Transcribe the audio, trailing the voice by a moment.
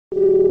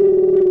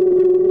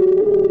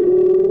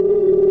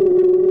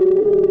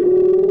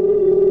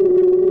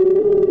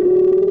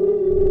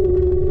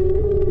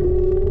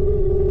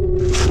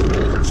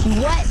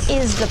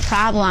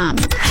problem.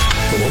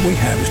 But what we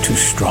have is too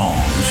strong,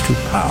 it's too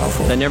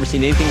powerful. I've never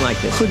seen anything like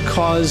this. Could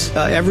cause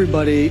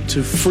everybody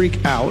to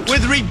freak out.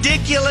 With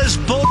ridiculous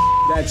bull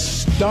that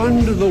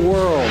stunned the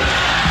world.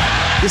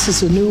 This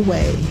is a new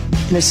way,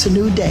 and it's a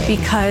new day.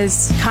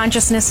 Because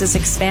consciousness is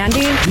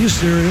expanding. Are you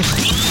serious?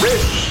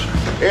 This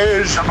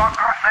is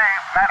Democracy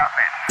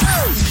Manifest.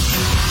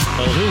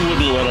 Well, who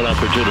wouldn't want an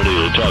opportunity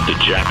to talk to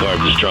Jack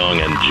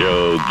Armstrong and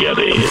Joe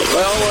Getty?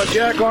 Well,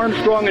 Jack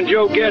Armstrong and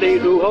Joe Getty,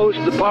 who host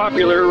the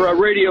popular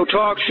radio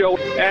talk show,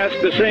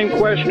 asked the same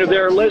question of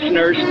their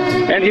listeners,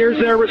 and here's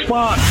their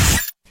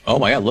response. Oh,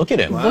 my God, look at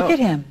him. Wow. Look at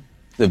him.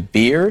 The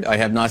beard, I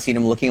have not seen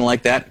him looking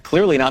like that.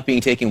 Clearly not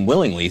being taken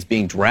willingly. He's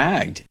being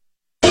dragged.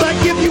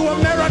 I give you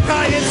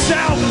America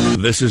itself.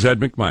 This is Ed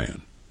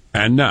McMahon.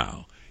 And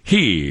now,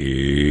 here's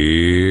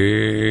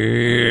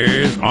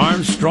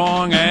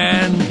Armstrong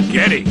and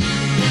Getty.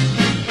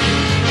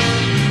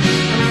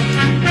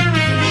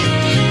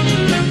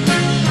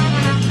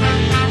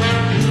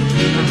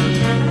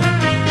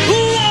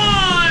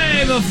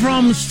 Live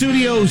from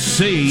Studio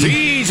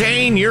C.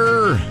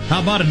 Senior.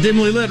 How about a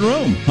dimly lit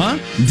room, huh?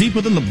 Deep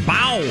within the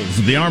bowels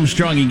of the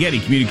Armstrong and Getty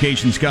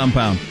Communications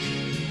compound.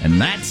 And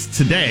that's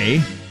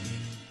today.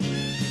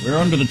 We're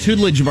under the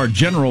tutelage of our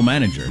general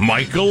manager,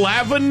 Michael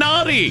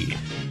Avenatti.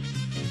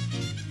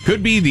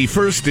 Could be the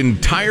first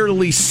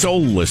entirely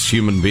soulless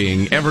human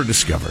being ever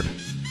discovered.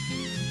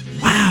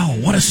 Wow,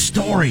 what a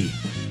story.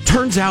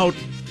 Turns out,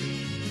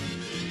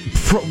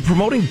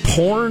 promoting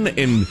porn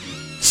and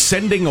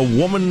sending a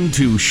woman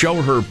to show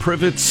her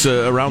privates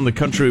around the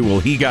country while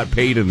he got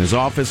paid in his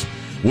office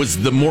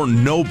was the more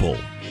noble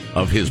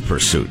of his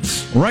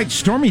pursuits. Right,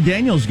 Stormy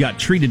Daniels got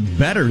treated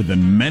better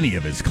than many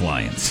of his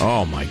clients.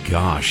 Oh my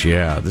gosh,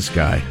 yeah, this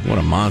guy, what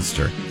a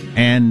monster.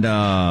 And,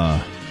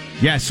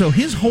 yeah, so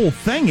his whole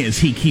thing is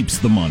he keeps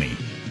the money.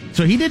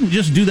 So he didn't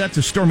just do that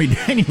to Stormy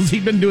Daniels,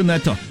 he'd been doing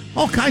that to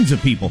all kinds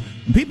of people.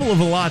 People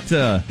of a lot,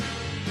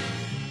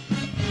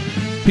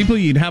 people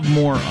you'd have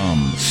more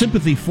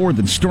sympathy for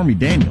than Stormy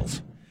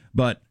Daniels.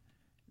 But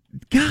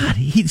God,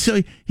 he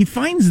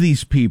finds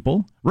these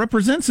people,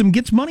 represents them,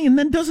 gets money, and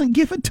then doesn't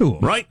give it to them.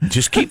 Right,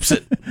 just keeps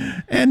it.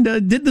 And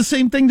did the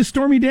same thing to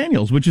Stormy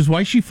Daniels, which is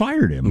why she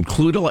fired him.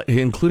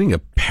 Including a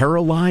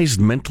paralyzed,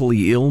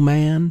 mentally ill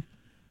man.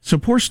 So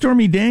poor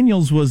Stormy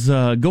Daniels was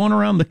going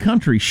around the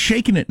country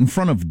shaking it in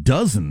front of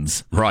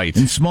dozens. Right.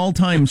 In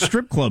small-time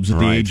strip clubs at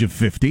the age of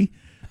 50.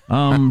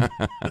 And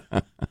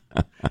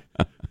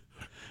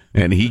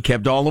he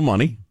kept all the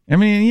money. I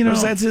mean, you know,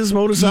 that's his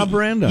modus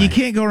operandi. You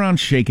can't go around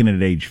shaking it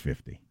at age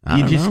 50.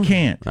 You just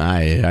can't.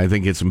 I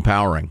think it's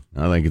empowering.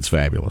 I think it's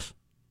fabulous.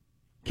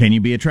 Can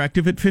you be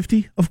attractive at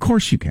 50? Of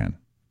course you can.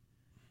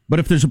 But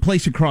if there's a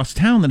place across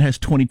town that has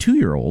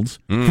 22-year-olds,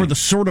 for the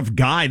sort of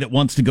guy that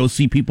wants to go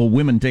see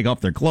women take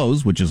off their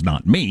clothes, which is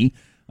not me,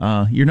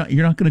 you're not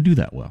going to do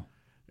that well.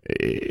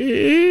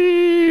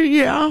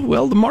 Yeah,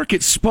 well, the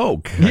market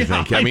spoke, I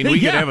think. I mean, we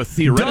could have a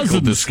theoretical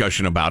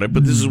discussion about it,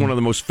 but this is one of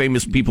the most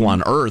famous people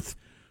on earth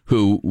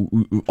who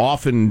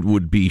often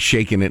would be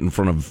shaking it in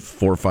front of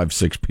 4, 5,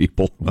 6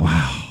 people.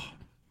 Wow.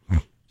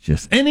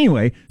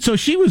 Anyway, so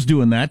she was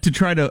doing that to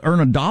try to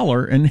earn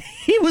 $1, and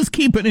he was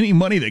keeping any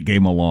money that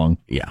came along.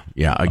 Yeah.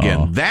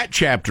 Again, that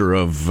chapter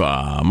of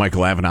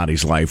Michael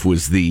Avenatti's life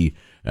was the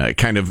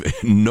kind of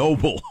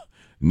noble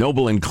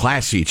and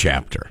classy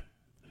chapter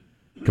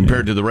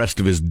compared to the rest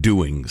of his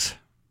doings.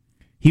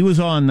 He was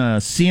on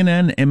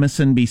CNN,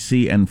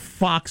 MSNBC, and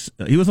Fox.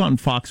 He was on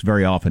Fox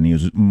very often. He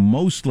was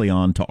mostly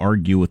on to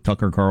argue with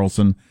Tucker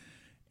Carlson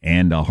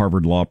and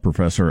Harvard Law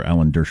professor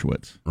Alan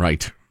Dershowitz.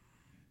 Right.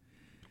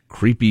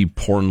 Creepy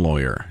porn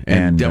lawyer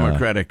and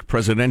Democratic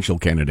presidential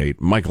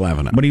candidate Michael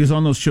Avenatti. But he was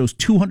on those shows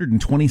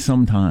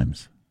 220-some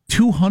times.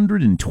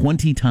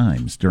 220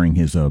 times during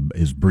his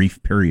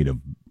brief period of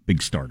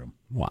big stardom.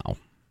 Wow.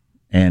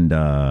 And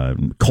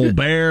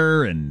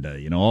Colbert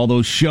and, all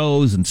those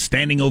shows and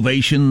standing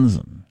ovations.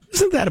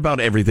 Isn't that about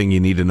everything you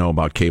need to know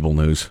about cable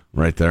news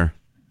right there?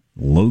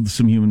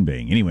 Loathsome human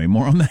being. Anyway,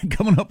 more on that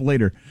coming up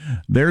later.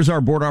 There's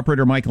our board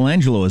operator,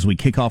 Michelangelo, as we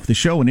kick off the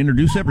show and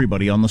introduce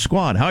everybody on the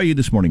squad. How are you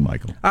this morning,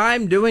 Michael?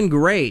 I'm doing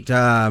great.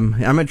 I'm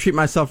going to treat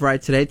myself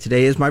right today.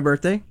 Today is my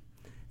birthday.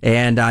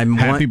 And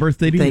happy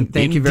birthday to you.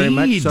 Thank you very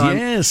much. So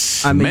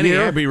yes. I'm many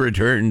happy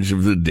returns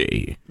of the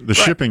day. The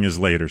shipping is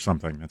late or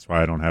something. That's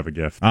why I don't have a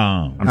gift. Oh.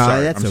 I'm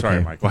sorry. I'm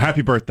sorry, Michael.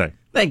 Happy birthday.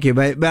 Thank you.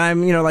 But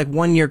I'm, like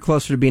 1 year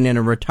closer to being in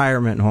a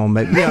retirement home.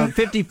 But,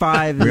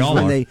 55 is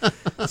when they...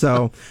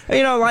 So,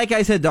 like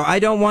I said, though, I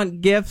don't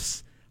want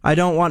gifts. I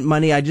don't want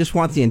money. I just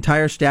want the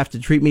entire staff to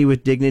treat me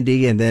with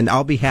dignity, and then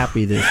I'll be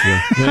happy this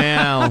year.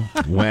 Well.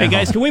 Hey,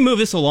 guys, can we move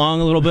this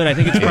along a little bit? I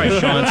think it's probably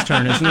Sean's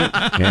turn, isn't it?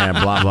 Yeah,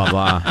 blah, blah,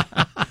 blah.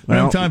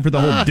 No time for the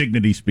whole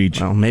dignity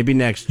speech. Well, maybe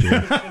next year.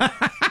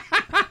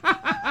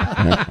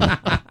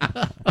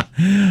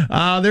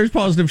 There's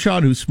Positive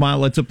Sean, whose smile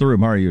lights up the room.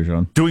 How are you,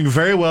 Sean? Doing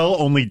very well.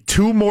 Only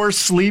 2 more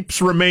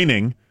sleeps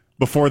remaining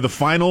before the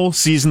final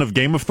season of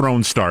Game of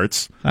Thrones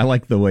starts. I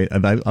like the way I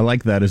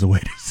like that as a way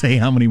to say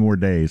how many more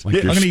days. I'm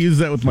going to use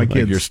that with my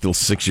kids. You're still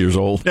 6 years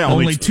old. Yeah,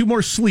 only 2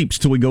 more sleeps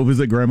till we go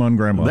visit Grandma and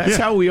Grandma. That's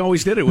how we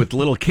always did it with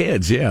little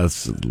kids. Yeah,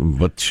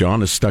 but Sean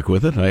has stuck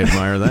with it. I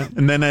admire that.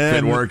 And then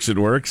if it works, it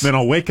works. Then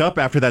I'll wake up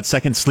after that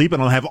second sleep,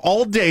 and I'll have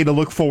all day to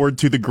look forward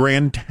to the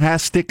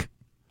Grandtastic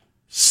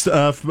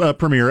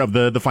premiere of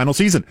the final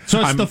season. So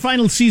it's the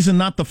final season,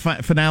 not the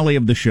finale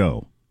of the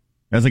show.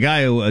 As a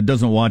guy who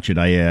doesn't watch it,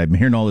 I'm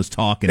hearing all this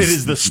talk. And it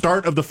is the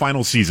start of the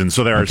final season,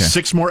 so there are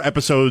 6 more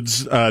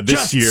episodes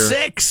this year.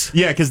 6?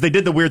 Yeah, because they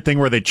did the weird thing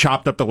where they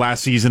chopped up the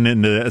last season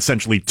into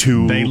essentially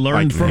 2. They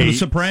learned from The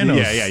Sopranos.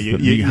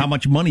 Yeah. How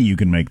much money you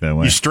can make that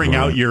way. You string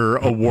out your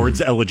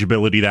awards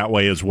eligibility that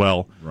way as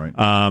well. Right.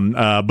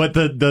 But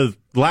the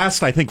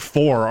last, I think,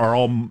 4 are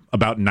all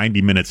about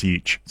 90 minutes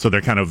each, so they're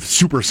kind of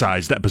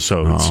supersized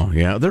episodes. Oh,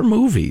 yeah, they're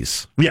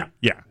movies. Yeah.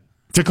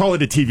 To call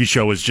it a TV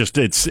show is just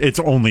it's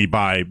only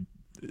by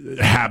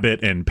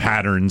habit and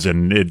patterns,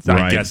 and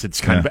I guess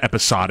it's kind of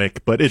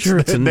episodic, but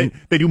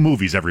they do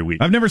movies every week.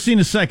 I've never seen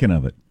a second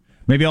of it.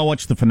 Maybe I'll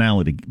watch the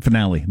finale. Watch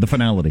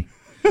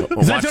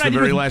the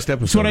very last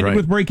episode. That's what I did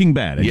with Breaking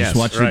Bad. I just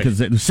watched it because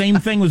the same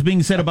thing was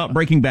being said about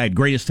Breaking Bad.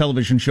 Greatest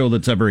television show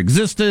that's ever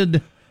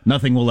existed.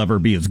 Nothing will ever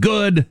be as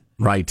good.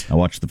 Right. I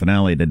watched the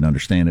finale. I didn't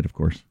understand it, of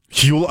course.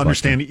 You will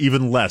understand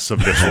even less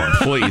of this one.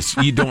 Please,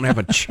 you don't have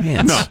a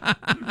chance.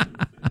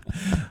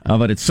 No.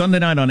 But it's Sunday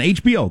night on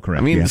HBO,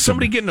 correct? I mean,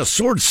 somebody getting a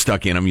sword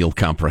stuck in him, you'll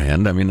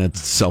comprehend. I mean, it's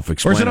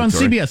self-explanatory. Or is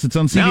it on CBS? It's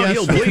on CBS. Now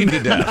he'll bleed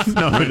to death.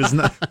 No, it is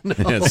not.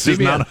 It's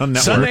not on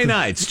network. Sunday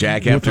nights,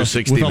 Jack, after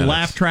 60 minutes. With a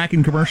laugh track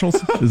and commercials?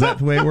 Is that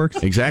the way it works?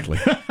 Exactly.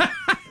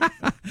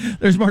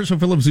 There's Marshall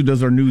Phillips, who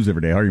does our news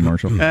every day. How are you,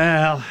 Marshall?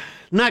 Well,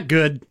 not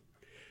good.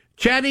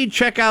 Chatty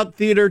Checkout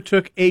Theater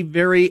took a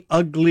very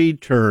ugly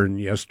turn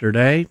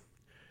yesterday.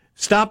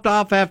 Stopped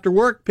off after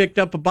work, picked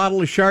up a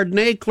bottle of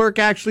Chardonnay. Clerk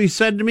actually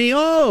said to me,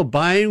 "Oh,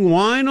 buying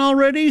wine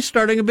already?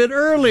 Starting a bit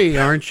early,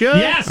 aren't you?"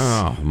 Yes.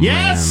 Oh,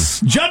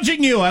 yes.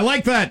 Judging you. I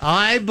like that.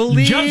 I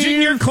believe.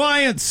 Judging your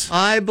clients.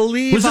 I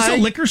believe. Was this a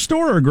liquor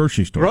store or a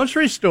grocery store?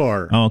 Grocery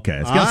store. Okay.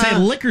 I was going to say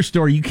liquor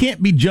store. You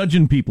can't be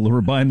judging people who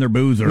are buying their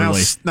booze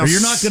early. Or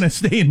you're not going to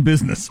stay in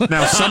business.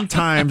 Now,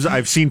 sometimes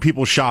I've seen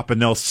people shop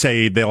and they'll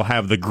say they'll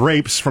have the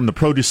grapes from the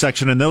produce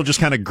section and they'll just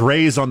kind of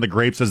graze on the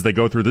grapes as they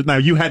go through. Now,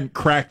 you hadn't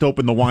cracked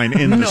open the wine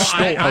in the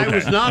store. I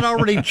was not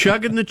already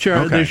chugging the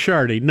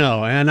Shardy,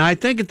 no. And I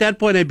think at that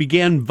point I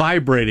began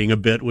vibrating a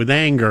bit with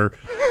anger.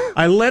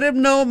 I let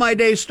him know my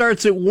day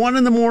starts at 1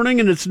 a.m.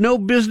 and it's no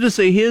business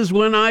of his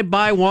when I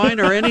buy wine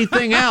or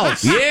anything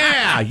else.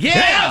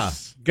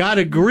 Yes. Got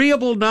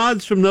agreeable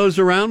nods from those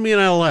around me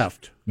and I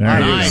left.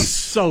 I was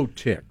so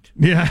ticked.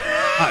 Yeah.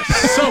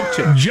 So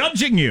ticked.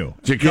 Judging you.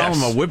 Did you call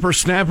him a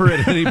whippersnapper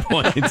at any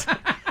point?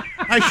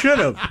 I should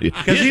have.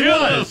 Because he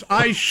was.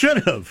 I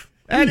should have.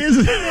 That is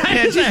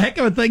a heck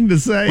of a thing to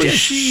say. Just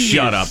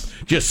shut up.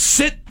 Just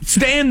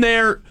stand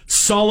there,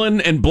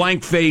 sullen and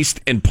blank-faced,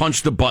 and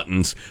punch the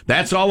buttons.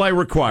 That's all I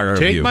require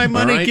of you. Take my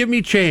money, right? give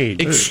me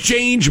change.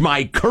 Exchange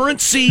my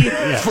currency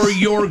for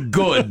your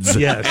goods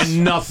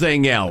and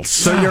nothing else.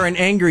 So you're an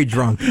angry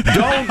drunk.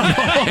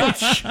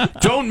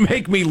 Don't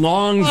make me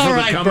long for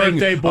the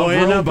coming of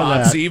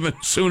robots even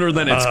sooner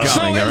than it's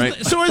coming, all right?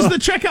 So as the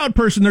checkout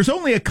person, there's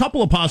only a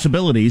couple of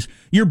possibilities.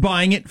 You're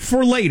buying it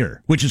for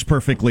later, which is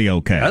perfectly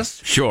okay.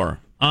 Yes. Sure.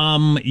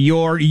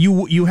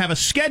 You have a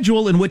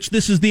schedule in which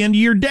this is the end of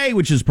your day,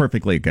 which is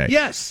perfectly okay.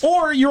 Yes.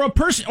 Or you're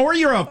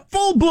a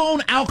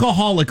full-blown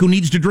alcoholic who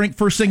needs to drink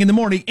first thing in the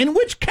morning, in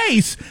which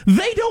case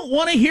they don't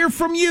want to hear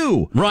from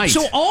you. Right.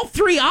 So all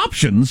 3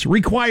 options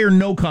require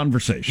no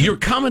conversation. Your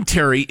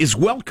commentary is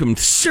welcomed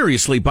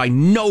seriously by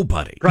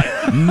nobody.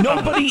 Right.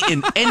 Nobody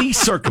in any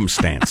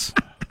circumstance.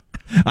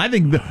 I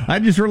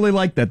just really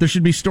like that. There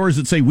should be stores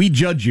that say, "We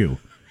judge you."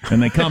 And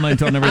they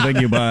comment on everything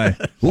you buy.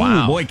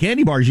 Wow. Ooh, boy,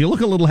 candy bars, you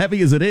look a little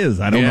heavy as it is.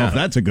 I don't know if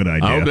that's a good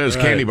idea. I hope those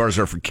candy bars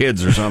are for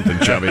kids or something,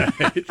 Chubby.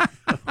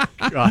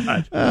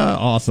 God.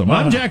 Awesome.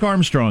 I'm Jack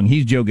Armstrong.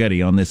 He's Joe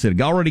Getty on this. It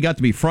already got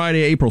to be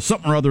Friday, April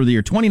something or other of the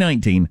year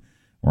 2019.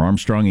 We're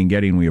Armstrong and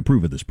Getty, and we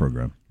approve of this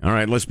program. All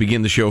right, let's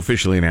begin the show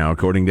officially now,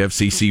 according to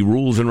FCC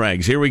rules and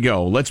regs. Here we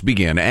go. Let's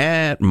begin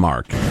at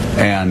Mark.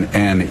 And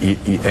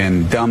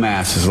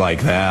dumbasses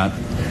like that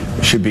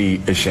should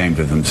be ashamed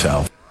of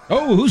themselves.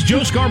 Oh, who's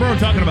Joe Scarborough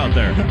talking about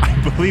there?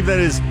 I believe that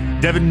is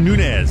Devin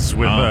Nunes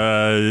with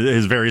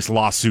his various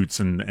lawsuits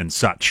and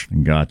such.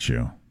 Got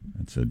you.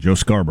 It's Joe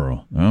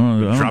Scarborough.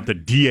 Dropped a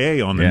DA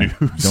on the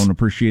news. Don't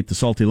appreciate the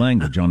salty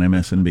language on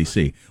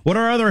MSNBC. What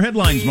are other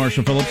headlines,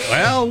 Marshall Phillips?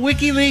 Well,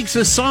 WikiLeaks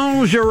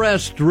Assange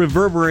arrest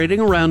reverberating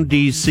around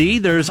D.C.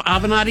 There's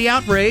Avenatti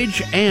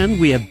outrage, and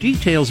we have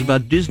details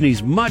about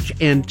Disney's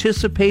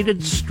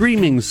much-anticipated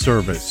streaming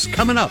service.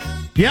 Coming up.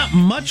 Yeah,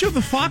 much of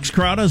the Fox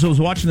crowd, as I was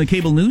watching the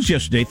cable news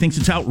yesterday, thinks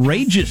it's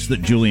outrageous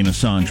that Julian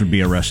Assange would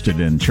be arrested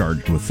and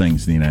charged with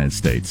things in the United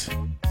States.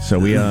 So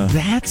we'll be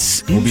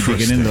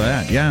digging into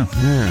that. Yeah.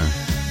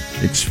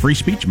 It's free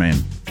speech, man.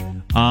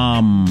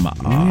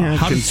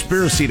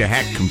 Conspiracy to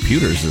hack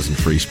computers isn't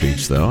free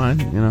speech, though.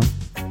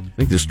 I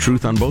think there's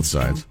truth on both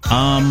sides.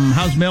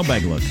 How's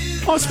mailbag look?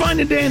 Oh, it's fine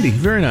and dandy.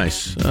 Very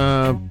nice.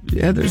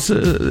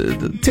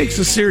 It takes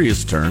a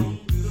serious turn.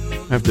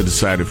 I have to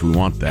decide if we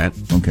want that.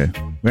 Okay.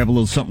 We have a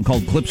little something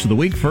called Clips of the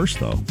Week first,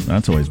 though.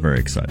 That's always very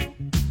exciting.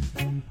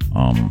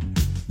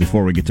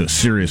 Before we get to a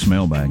serious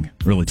mailbag,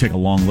 really take a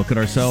long look at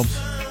ourselves,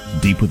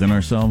 deep within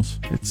ourselves.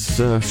 It's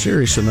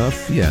serious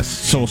enough, yes.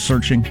 Soul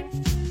searching.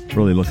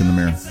 Really look in the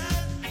mirror.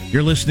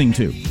 You're listening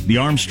to The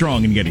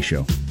Armstrong and Getty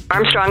Show.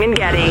 Armstrong and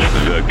Getty.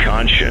 The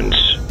conscience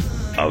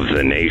of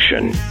the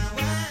nation.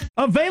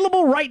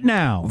 Available right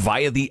now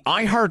via the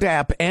iHeart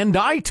app and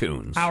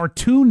iTunes. Our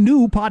 2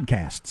 new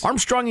podcasts.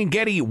 Armstrong and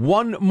Getty,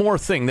 One More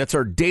Thing. That's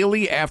our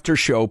daily after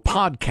show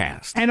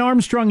podcast. And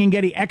Armstrong and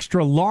Getty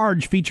Extra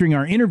Large, featuring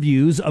our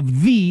interviews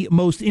of the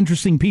most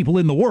interesting people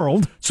in the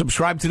world.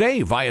 Subscribe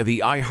today via the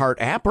iHeart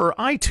app or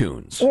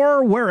iTunes.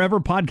 Or wherever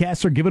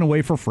podcasts are given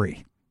away for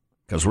free.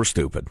 Because we're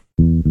stupid.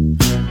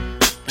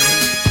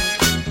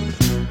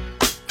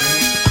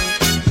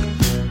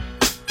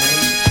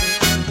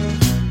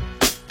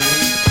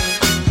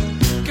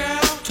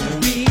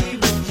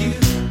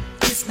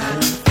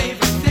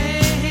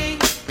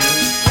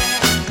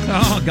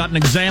 Got an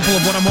example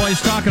of what I'm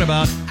always talking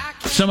about.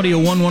 Somebody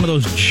who won one of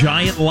those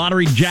giant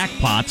lottery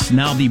jackpots.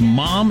 Now the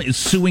mom is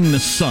suing the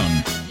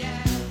son.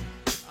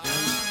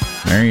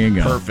 There you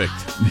go.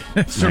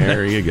 Perfect.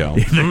 There you go.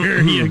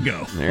 There you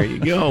go. There you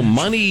go.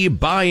 Money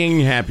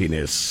buying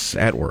happiness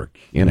at work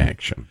in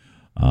action.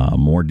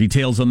 More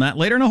details on that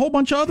later and a whole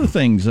bunch of other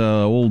things.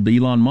 Old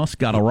Elon Musk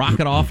got a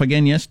rocket off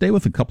again yesterday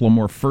with a couple of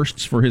more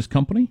firsts for his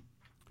company.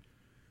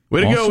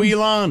 Way to go,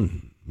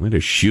 Elon. Way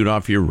to shoot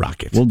off your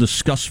rocket. We'll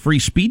discuss free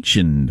speech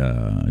and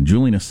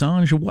Julian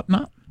Assange and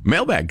whatnot.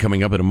 Mailbag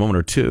coming up in a moment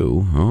or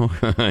two. Oh,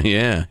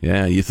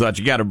 yeah. You thought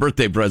you got a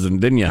birthday present,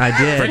 didn't you? I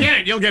did.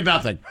 Forget it. You'll get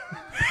nothing.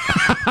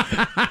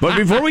 But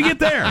before we get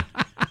there,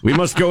 we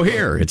must go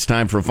here. It's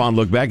time for a fond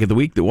look back at the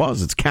week that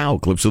was. It's Cow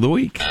Clips of the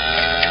Week.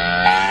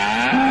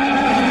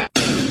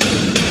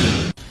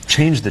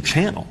 Change the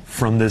channel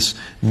from this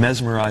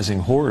mesmerizing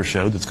horror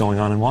show that's going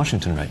on in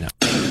Washington right now.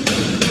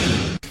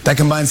 That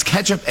combines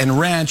ketchup and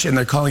ranch, and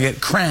they're calling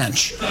it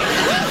Cranch.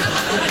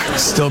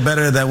 Still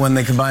better than when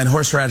they combine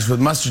horseradish with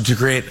mustard to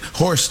create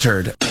horse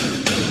turd.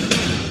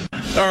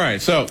 All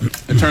right, so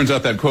it turns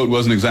out that quote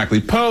wasn't exactly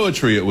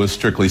poetry. It was,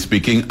 strictly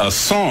speaking, a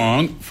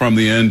song from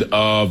the end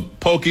of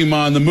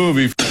Pokemon the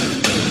movie.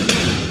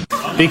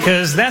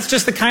 Because that's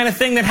just the kind of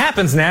thing that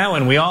happens now,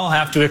 and we all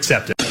have to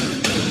accept it.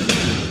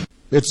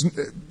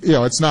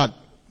 It's not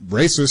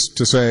racist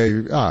to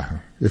say,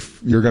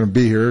 if you're going to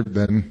be here,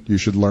 then you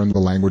should learn the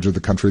language of the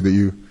country that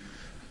you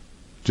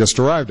just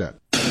arrived at.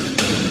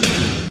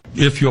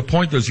 If your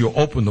point is you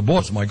open the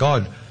borders, my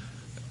God,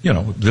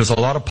 there's a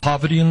lot of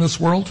poverty in this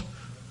world,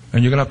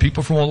 and you're going to have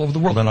people from all over the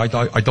world, and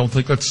I don't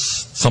think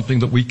that's something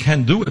that we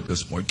can do at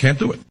this point. Can't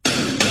do it.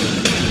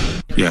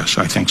 Yes,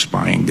 I think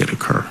spying did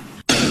occur.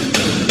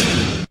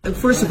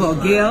 First of all,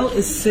 Gail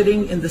is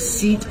sitting in the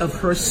seat of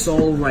her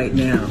soul right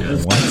now.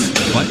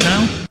 What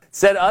now?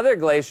 Said other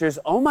glaciers,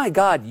 oh my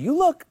God, you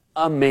look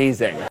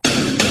amazing.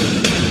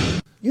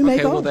 You may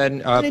go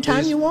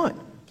anytime you want.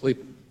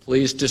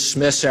 Please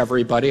dismiss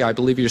everybody. I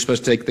believe you're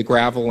supposed to take the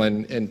gravel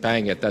and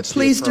bang it.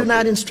 Please do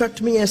not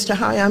instruct me as to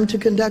how I'm to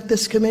conduct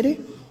this committee.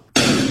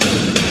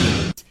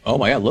 Oh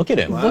my God, look at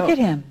him. Wow. Look at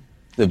him.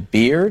 The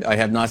beard, I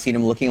have not seen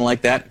him looking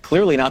like that.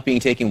 Clearly not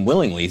being taken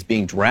willingly. He's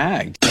being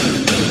dragged.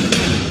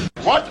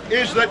 What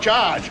is the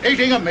charge?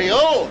 Eating a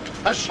meal?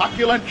 A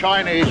succulent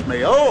Chinese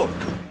meal?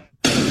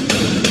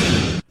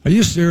 Are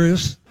you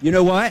serious? You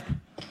know what?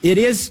 It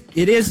is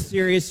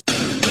serious.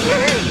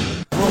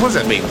 What does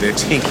that mean?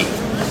 It's hinky.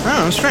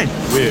 Oh, strange.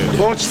 Weird.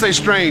 Well, don't you say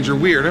strange or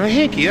weird. I mean,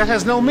 hinky, that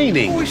has no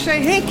meaning. We say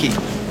hinky.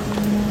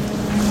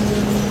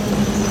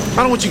 I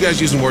don't want you guys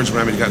using words when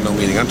I mean got no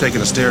meaning. I'm taking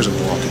the stairs and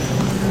walking.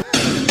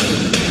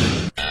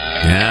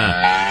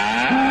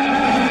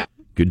 Yeah.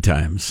 Good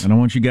times. I don't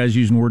want you guys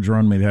using words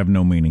around me that have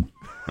no meaning.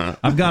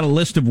 I've got a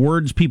list of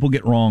words people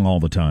get wrong all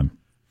the time.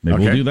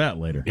 Maybe we'll do that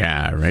later.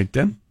 Yeah, right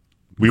then.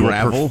 We will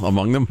gravel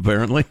among them,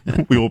 apparently.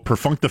 We will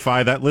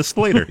perfunctify that list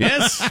later.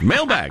 Yes,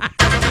 mailbag.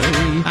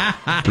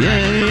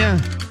 Yeah.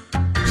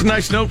 It's a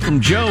nice note from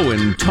Joe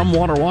in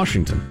Tumwater,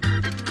 Washington.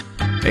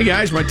 Hey,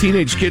 guys, my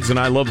teenage kids and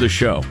I love the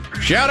show.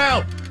 Shout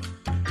out!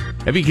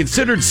 Have you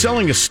considered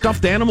selling a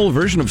stuffed animal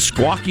version of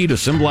Squawky to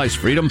symbolize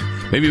freedom?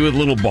 Maybe with a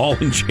little ball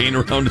and chain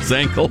around his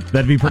ankle?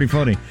 That'd be pretty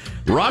funny.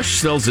 Rush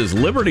sells his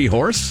Liberty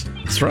horse.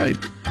 That's right.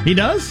 He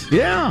does?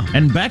 Yeah.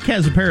 And Beck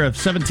has a pair of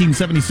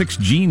 1776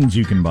 jeans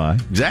you can buy.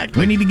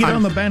 Exactly. We need to get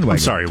on the bandwagon. I'm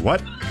sorry,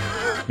 what?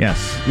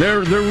 Yes. They're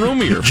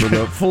roomier for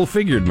the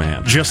full-figured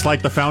man. Just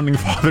like the Founding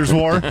Fathers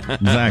wore?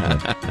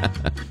 Exactly.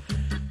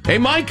 Hey,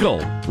 Michael,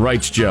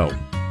 writes Joe.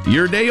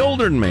 You're a day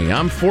older than me.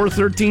 I'm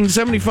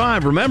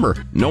 4/13/75.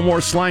 Remember, no more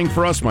slang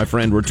for us, my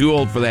friend. We're too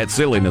old for that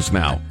silliness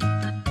now.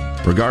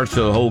 Regards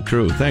to the whole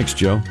crew. Thanks,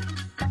 Joe.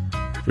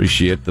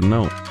 Appreciate the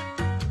note.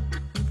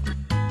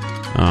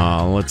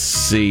 Let's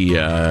see.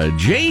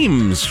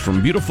 James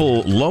from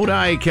beautiful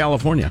Lodi,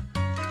 California.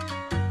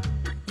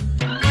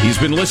 He's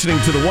been listening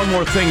to the One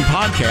More Thing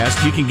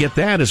podcast. You can get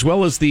that as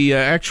well as the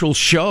actual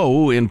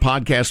show in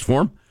podcast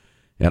form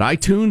at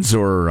iTunes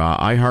or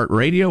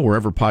iHeartRadio,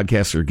 wherever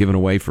podcasts are given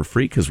away for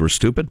free because we're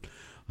stupid.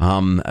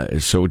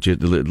 So you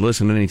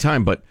listen at any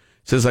time. But it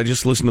says, I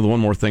just listened to the One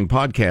More Thing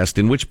podcast,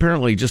 in which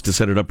apparently, just to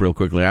set it up real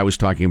quickly, I was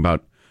talking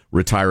about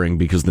retiring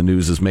because the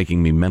news is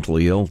making me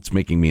mentally ill. It's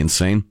making me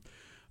insane.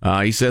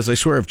 He says, I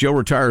swear if Joe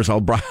retires,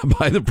 I'll buy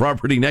the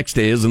property next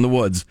to his in the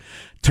woods,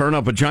 turn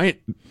up a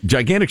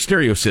gigantic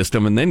stereo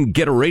system, and then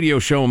get a radio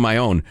show of my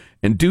own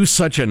and do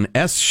such an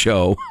S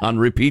show on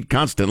repeat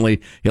constantly.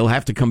 He'll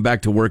have to come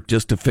back to work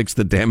just to fix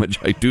the damage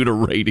I do to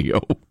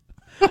radio.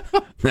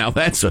 Now,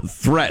 that's a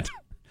threat.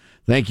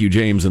 Thank you,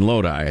 James and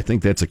Lodi. I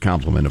think that's a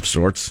compliment of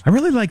sorts. I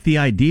really like the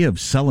idea of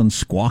selling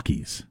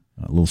squawkies.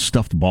 A little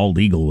stuffed bald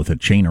eagle with a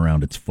chain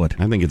around its foot.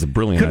 I think it's a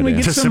brilliant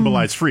idea. To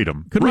symbolize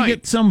freedom. Couldn't we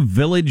get some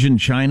village in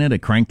China to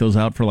crank those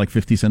out for like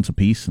 50 cents a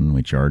piece, and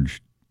we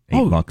charge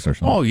 $8 or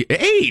something? Oh,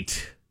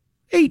 8.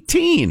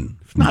 18.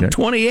 Not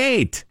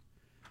 28.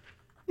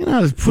 You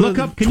know, look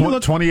up. Can you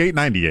look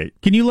 28.98?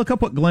 Can you look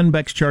up what Glenn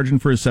Beck's charging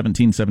for his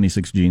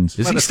 1776 jeans?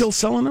 Is he still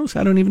selling those?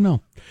 I don't even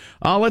know.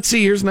 Let's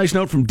see. Here's a nice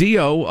note from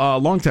Dio,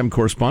 longtime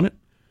correspondent.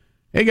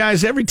 Hey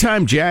guys, every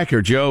time Jack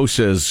or Joe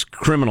says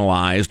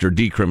criminalized or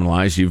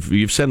decriminalized,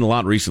 you've said a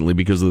lot recently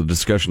because of the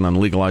discussion on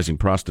legalizing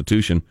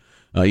prostitution.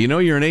 You know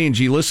you're an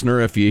A&G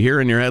listener if you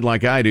hear in your head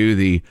like I do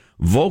the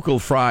vocal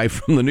fry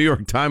from the New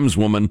York Times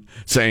woman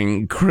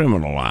saying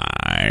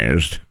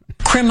criminalized.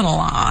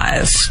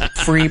 Criminalize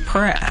free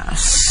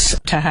press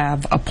to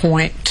have a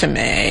point to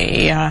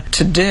me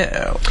to do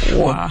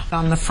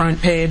on the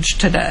front page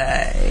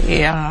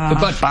today.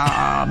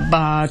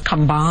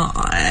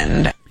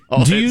 Combined.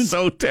 Oh, it's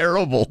so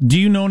terrible. Do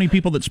you know any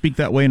people that speak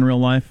that way in real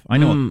life? I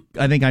know.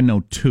 I think I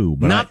know two,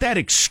 but not that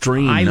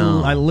extreme.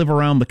 I live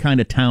around the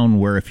kind of town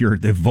where if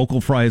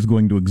vocal fry is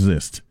going to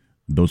exist,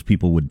 those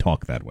people would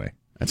talk that way.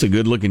 That's a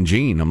good-looking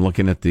jean. I'm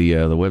looking at the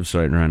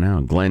website right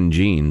now. Glenn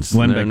Jeans.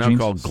 They're now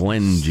called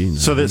Glenn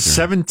Jeans. So that's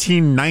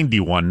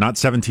 1791, not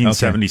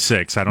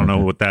 1776. Okay. I don't know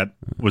what that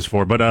was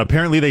for, but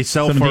apparently they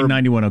sell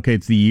 1791. Okay,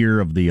 it's the year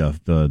of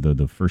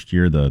the first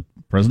year of the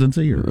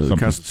presidency or the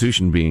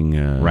Constitution being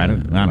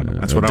ratified. I don't know.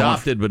 That's what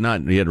adopted, but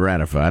not yet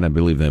ratified. I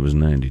believe that was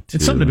 92.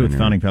 It's something to do with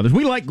founding fathers.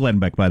 We like Glenn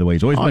Beck, by the way.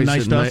 He's always been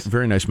nice to us.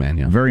 Very nice man.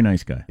 Yeah, very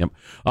nice guy.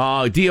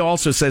 Yep. Dio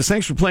also says,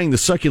 "Thanks for playing the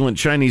succulent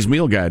Chinese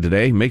meal guide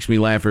today. Makes me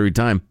laugh every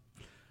time."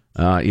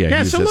 So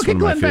look at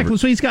Glenn Beck.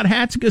 So he's got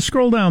hats.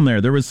 Scroll down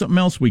there. There was something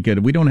else we could.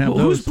 We don't have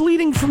those. Who's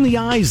bleeding from the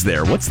eyes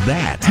there? What's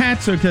that?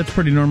 Hats. That's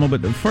pretty normal.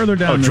 But further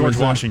down, George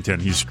Washington.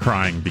 He's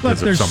crying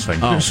because of something.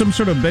 There's some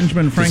sort of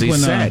Benjamin Franklin.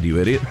 He's sad,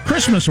 you idiot.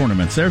 Christmas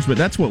ornaments. But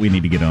that's what we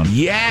need to get on.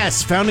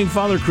 Yes, founding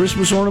father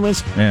Christmas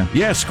ornaments.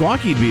 Yeah.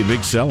 Squawky'd be a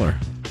big seller.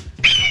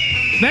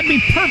 That'd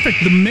be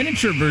perfect. The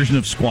miniature version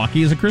of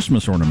Squawky is a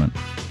Christmas ornament.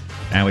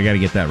 And we got to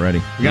get that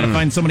ready. We got to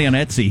find somebody on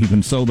Etsy who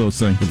can sew those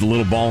things. With a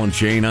little ball and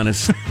chain on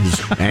his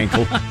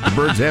ankle. The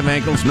birds have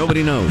ankles.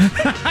 Nobody knows.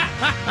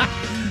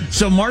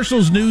 So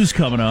Marshall's news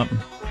coming up.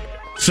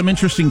 Some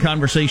interesting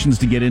conversations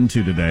to get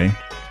into today.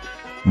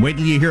 Wait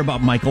till you hear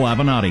about Michael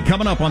Avenatti.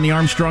 Coming up on the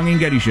Armstrong and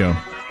Getty Show.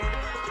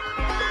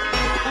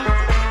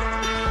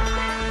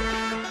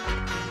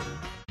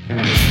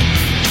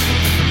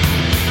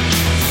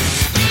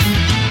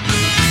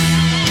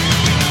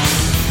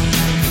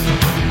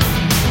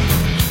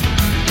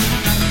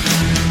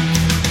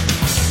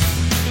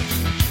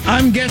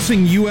 I'm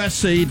guessing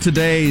USA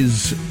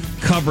Today's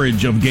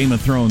coverage of Game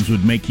of Thrones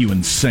would make you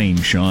insane,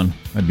 Sean.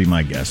 That'd be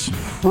my guess.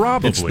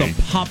 Probably. It's the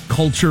pop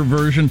culture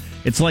version.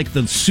 It's like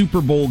the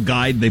Super Bowl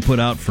guide they put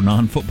out for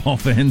non-football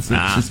fans.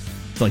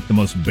 It's like the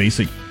most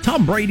basic.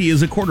 Tom Brady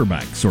is a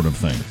quarterback sort of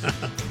thing.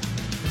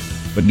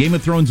 But Game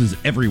of Thrones is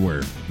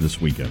everywhere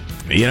this weekend.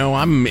 You know,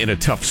 I'm in a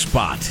tough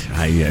spot.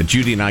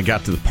 Judy and I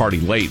got to the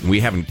party late, and we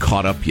haven't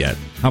caught up yet.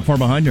 How far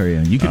behind are you?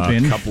 You could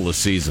binge. A couple of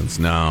seasons.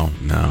 No.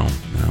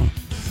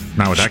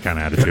 Not with that kind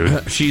of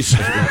attitude. She's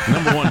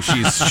number one.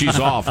 She's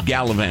off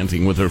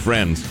gallivanting with her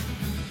friends,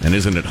 and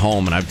isn't at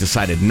home. And I've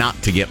decided not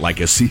to get like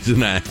a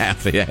season and a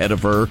half ahead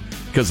of her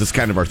because it's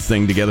kind of our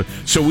thing together.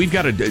 So we've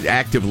got to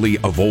actively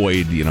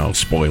avoid,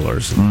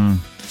 spoilers and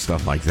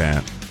stuff like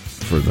that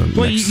for the next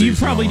season. You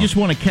probably just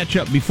want to catch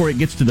up before it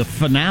gets to the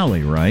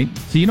finale, right?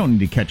 So you don't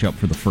need to catch up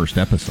for the first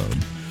episode.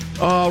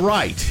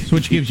 Right. So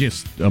which gives you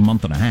a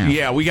month and a half.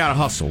 Yeah, we got to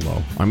hustle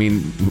though. I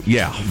mean,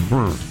 yeah.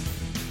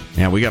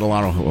 Yeah, we got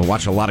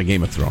watch a lot of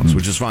Game of Thrones,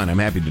 which is fine. I'm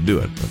happy to do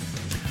it. But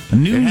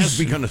it has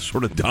begun to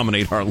sort of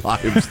dominate our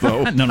lives,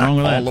 though. Nothing wrong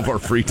with that. All of our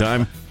free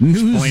time.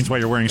 Explains why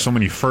you're wearing so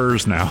many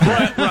furs now.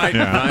 Right.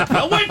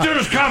 The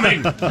winter's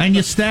coming! And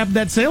you stabbed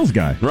that sales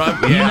guy. Right.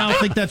 Yeah. You now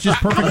think that's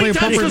just perfectly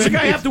appropriate? Does the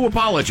guy have to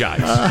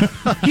apologize?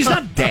 He's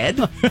not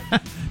dead.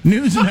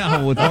 News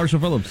now with Marshall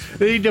Phillips.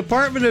 The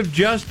Department of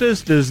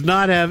Justice does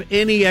not have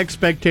any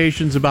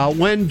expectations about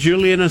when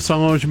Julian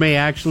Assange may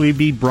actually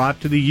be brought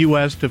to the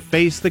U.S. to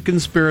face the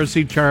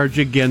conspiracy charge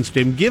against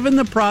him, given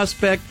the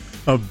prospect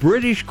of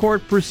British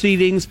court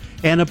proceedings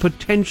and a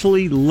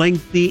potentially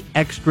lengthy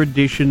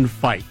extradition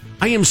fight.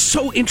 I am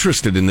so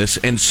interested in this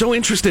and so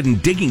interested in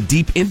digging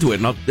deep into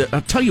it, and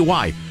I'll tell you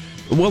why.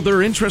 Well, there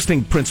are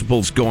interesting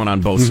principles going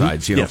on both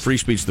sides. You know, free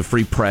speech, the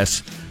free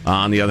press.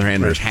 On the other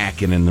hand, there's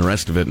hacking and the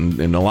rest of it,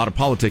 and a lot of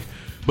politics.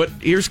 But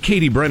here's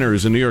Katie Brenner,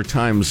 who's a New York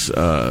Times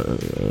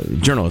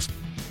journalist.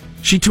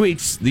 She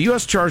tweets, the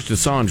U.S. charged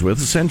Assange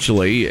with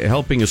essentially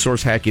helping a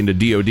source hack into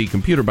DoD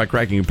computer by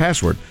cracking a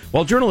password.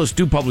 While journalists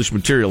do publish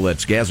material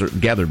that's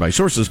gathered by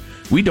sources,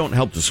 we don't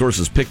help the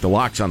sources pick the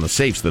locks on the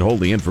safes that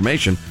hold the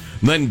information.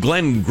 Then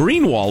Glenn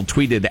Greenwald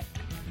tweeted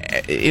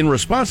in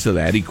response to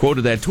that. He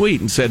quoted that tweet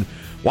and said,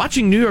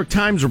 watching New York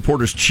Times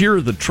reporters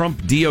cheer the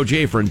Trump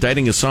DOJ for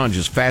indicting Assange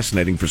is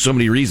fascinating for so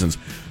many reasons.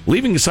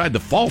 Leaving aside the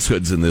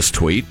falsehoods in this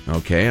tweet,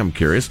 okay, I'm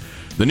curious,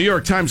 the New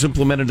York Times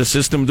implemented a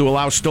system to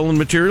allow stolen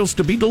materials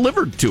to be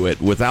delivered to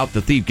it without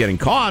the thief getting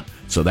caught,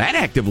 so that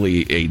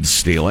actively aids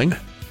stealing.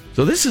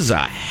 So this is a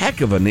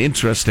heck of an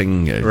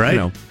interesting,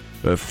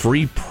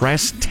 free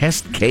press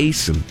test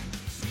case, and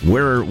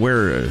where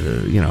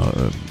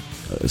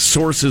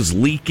sources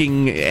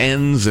leaking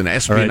ends and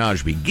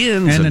espionage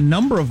begins. And a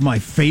number of my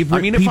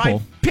favorite people... if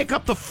I pick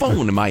up the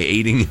phone, am I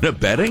aiding and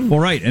abetting?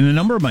 Well, right. And a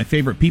number of my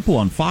favorite people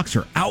on Fox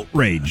are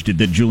outraged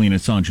that Julian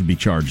Assange should be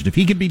charged. If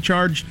he could be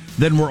charged,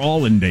 then we're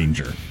all in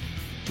danger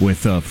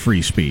with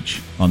free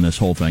speech on this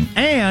whole thing.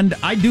 And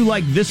I do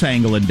like this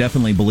angle and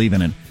definitely believe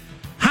in it.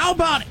 How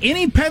about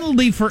any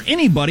penalty for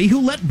anybody who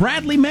let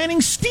Bradley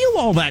Manning steal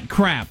all that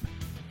crap?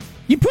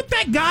 You put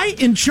that guy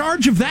in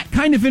charge of that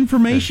kind of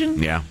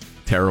information? Yeah.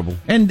 Terrible.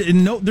 And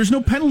there's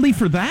no penalty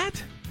for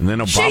that? And then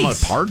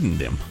Obama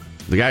pardoned him,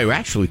 the guy who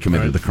actually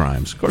committed the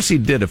crimes. Of course, he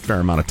did a fair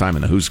amount of time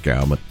in the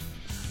hoosegow, but...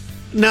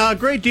 Now, a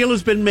great deal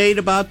has been made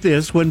about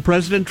this. When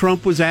President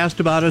Trump was asked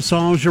about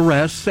Assange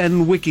arrests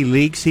and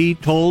WikiLeaks, he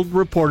told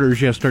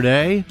reporters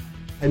yesterday,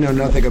 I know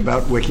nothing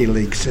about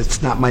WikiLeaks.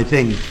 It's not my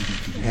thing.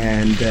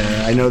 And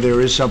I know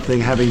there is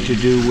something having to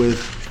do with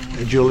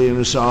Julian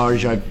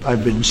Assange.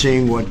 I've been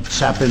seeing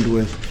what's happened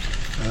with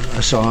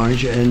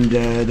Assange, and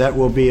that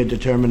will be a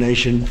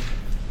determination,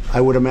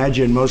 I would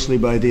imagine, mostly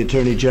by the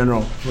Attorney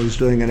General, who's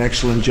doing an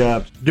excellent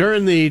job.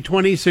 During the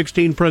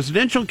 2016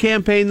 presidential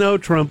campaign, though,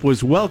 Trump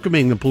was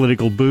welcoming the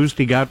political boost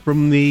he got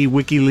from the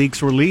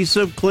WikiLeaks release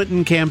of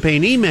Clinton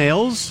campaign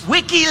emails.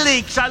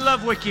 WikiLeaks! I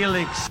love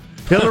WikiLeaks!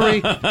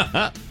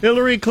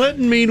 Hillary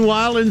Clinton,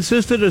 meanwhile,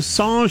 insisted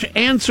Assange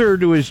answer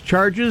to his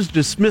charges,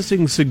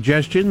 dismissing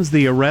suggestions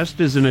the arrest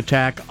is an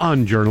attack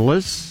on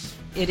journalists.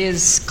 It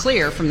is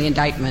clear from the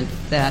indictment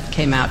that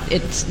came out,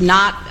 it's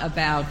not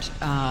about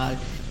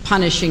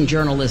punishing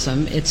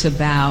journalism. It's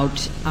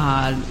about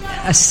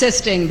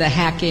assisting the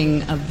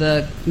hacking of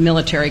the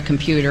military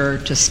computer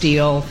to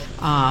steal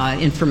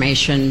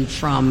information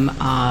from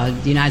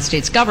the United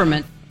States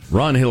government.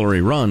 Run,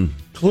 Hillary, run.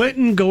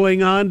 Clinton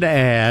going on to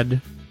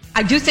add,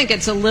 I do think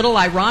it's a little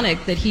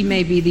ironic that he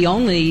may be the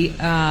only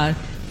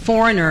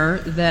foreigner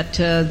that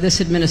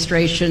this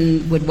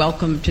administration would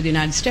welcome to the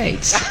United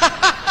States.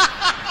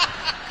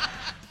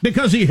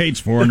 Because he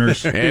hates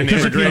foreigners. And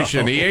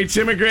immigration. He hates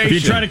immigration. If you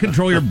try to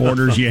control your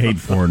borders, you hate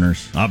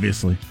foreigners,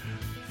 obviously.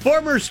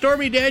 Former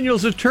Stormy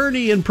Daniels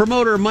attorney and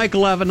promoter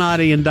Michael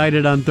Avenatti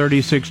indicted on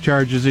 36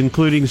 charges,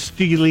 including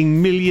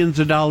stealing millions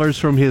of dollars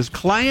from his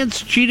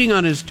clients, cheating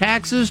on his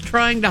taxes,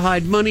 trying to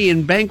hide money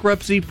in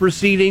bankruptcy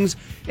proceedings,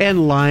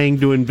 and lying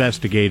to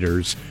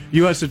investigators.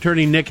 U.S.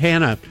 Attorney Nick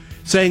Hanna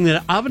saying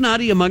that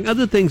Avenatti, among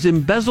other things,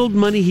 embezzled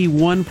money he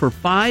won for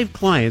 5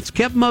 clients,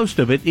 kept most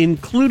of it,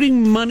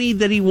 including money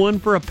that he won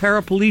for a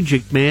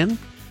paraplegic man,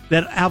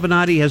 that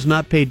Avenatti has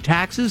not paid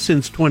taxes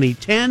since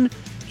 2010,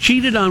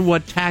 cheated on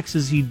what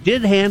taxes he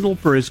did handle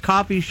for his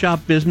coffee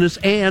shop business,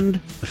 and...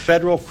 The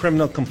federal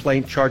criminal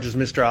complaint charges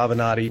Mr.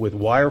 Avenatti with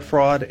wire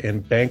fraud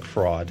and bank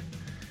fraud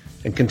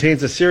and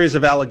contains a series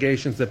of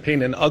allegations that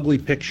paint an ugly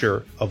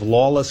picture of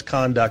lawless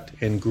conduct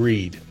and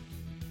greed.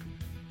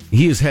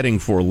 He is heading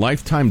for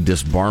lifetime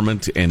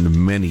disbarment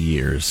and many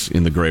years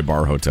in the Gray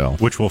Bar Hotel,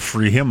 which will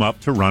free him up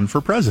to run for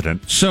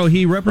president. So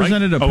he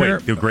represented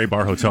the Gray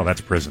Bar Hotel,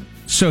 that's prison.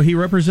 So he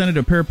represented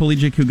a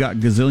paraplegic who got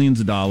gazillions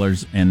of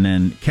dollars and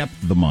then kept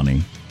the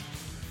money.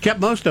 Kept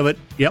most of it.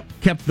 Yep.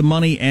 Kept the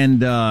money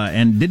and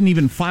didn't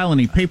even file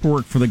any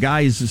paperwork for the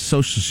guy's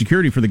Social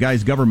Security for the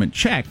guy's government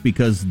check,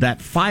 because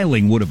that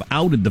filing would have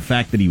outed the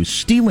fact that he was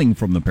stealing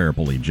from the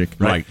paraplegic.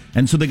 Right.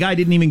 And so the guy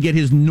didn't even get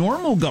his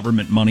normal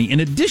government money in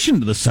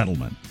addition to the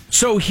settlement.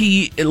 So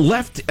he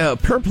left a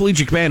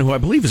paraplegic man who I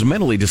believe is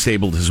mentally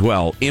disabled as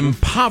well,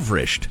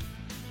 impoverished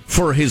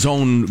for his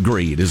own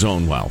greed, his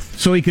own wealth.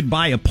 So he could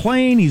buy a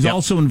plane. He's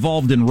also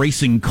involved in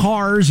racing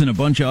cars and a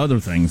bunch of other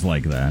things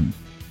like that.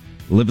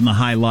 Living the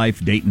high life,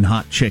 dating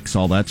hot chicks,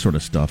 all that sort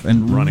of stuff,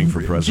 and running for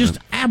president.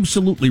 Just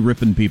absolutely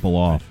ripping people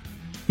off.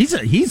 He's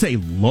a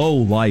low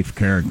life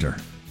character.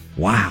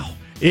 Wow.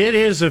 It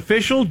is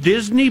official.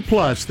 Disney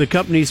Plus, the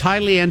company's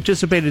highly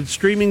anticipated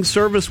streaming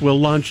service, will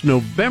launch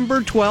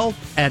November 12th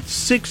at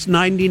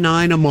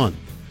 $6.99 a month.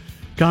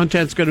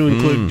 Content's going to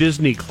include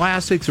Disney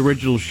classics,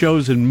 original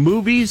shows, and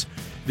movies.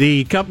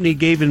 The company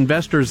gave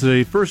investors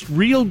the first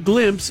real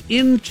glimpse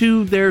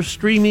into their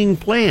streaming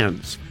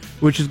plans.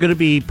 which is going to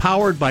be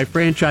powered by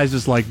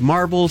franchises like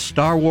Marvel,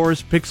 Star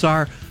Wars,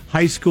 Pixar,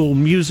 High School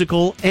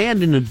Musical,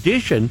 and in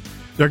addition,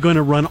 they're going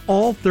to run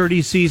all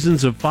 30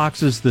 seasons of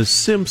Fox's The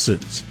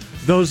Simpsons.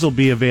 Those will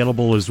be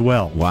available as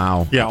well.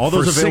 Wow. Yeah, all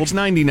those for available.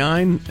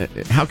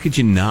 $6.99? How could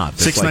you not?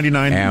 That's $6.99.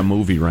 Like a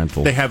movie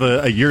rental. They have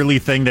a yearly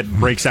thing that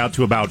breaks out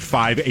to about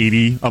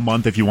 $5.80 a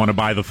month if you want to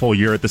buy the full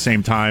year at the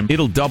same time.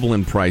 It'll double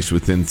in price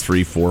within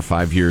 3, 4,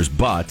 5 years,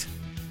 but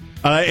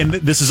and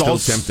this is still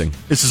also tempting.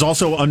 This is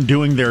also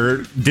undoing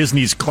their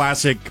Disney's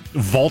classic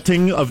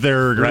vaulting of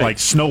their like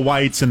Snow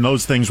Whites and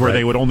those things where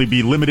they would only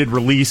be limited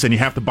release and you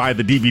have to buy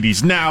the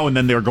DVDs now, and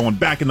then they're going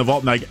back in the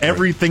vault. And like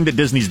everything that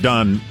Disney's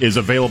done is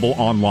available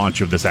on launch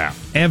of this app.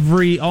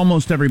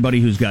 Almost everybody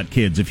who's got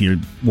kids, if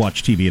you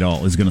watch TV at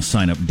all, is going to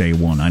sign up day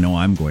one. I know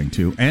I'm going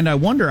to, and I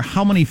wonder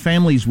how many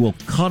families will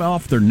cut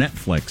off their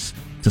Netflix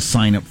to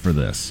sign up for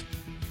this.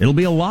 It'll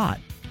be a lot.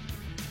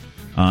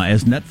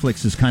 As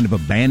Netflix has kind of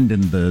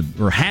abandoned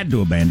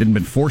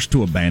been forced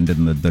to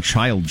abandon the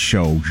child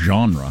show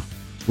genre,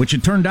 which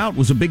it turned out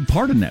was a big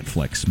part of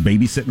Netflix,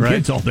 babysitting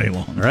kids all day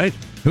long. Right?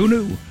 Who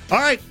knew? All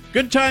right,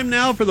 good time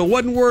now for the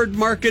one-word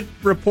market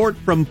report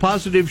from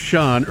Positive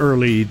Sean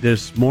early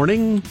this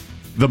morning.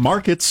 The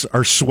markets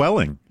are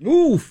swelling.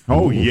 Oof.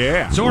 Oh,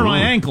 yeah. So are my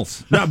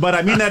ankles. No, but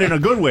I mean that in a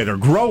good way. They're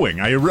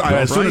growing.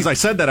 As soon as I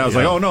said that, I was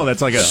like, oh, no,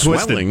 that's like a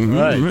swelling.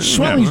 Twisted. Right.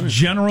 Swelling's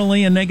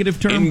generally a negative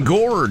term.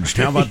 Engorged.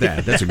 How about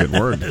that? That's a good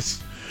word.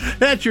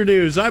 That's your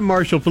news. I'm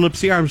Marshall Phillips,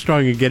 the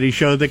Armstrong and Getty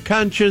Show, the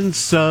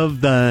conscience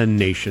of the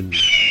nation.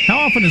 How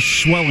often is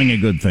swelling a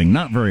good thing?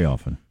 Not very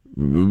often.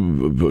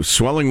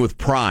 Swelling with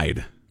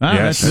pride.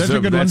 Yes, that's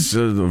a good one. That's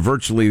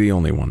virtually the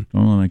only one.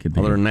 Oh, I could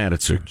Other than that,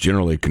 it's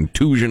generally a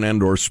contusion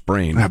and or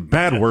sprain. A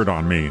bad word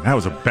on me. That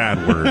was a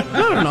bad word. I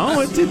don't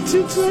know. I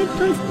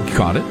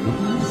caught it.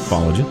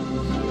 Followed you.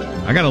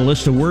 I got a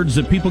list of words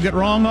that people get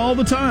wrong all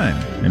the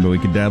time. Maybe we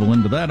could dabble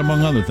into that,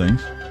 among other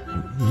things.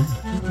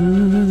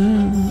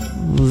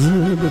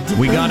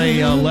 We got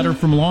a letter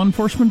from law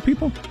enforcement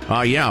people?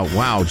 Yeah,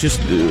 wow. Just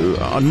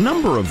a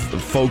number of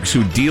folks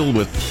who deal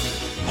with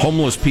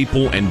homeless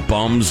people and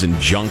bums and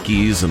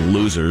junkies and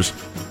losers,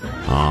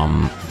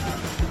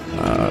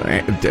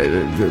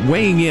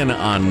 weighing in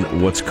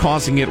on what's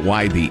causing it,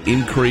 why the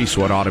increase,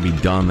 what ought to be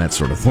done, that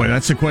sort of thing. Boy,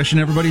 that's the question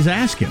everybody's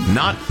asking.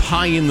 Not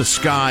pie in the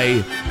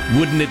sky,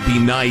 wouldn't it be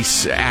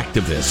nice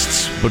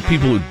activists, but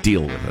people who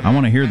deal with it. I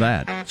want to hear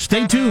that.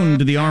 Stay tuned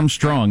to the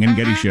Armstrong and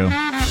Getty Show.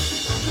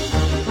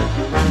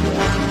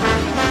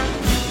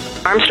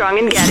 Armstrong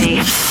and Getty.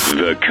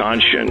 The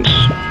conscience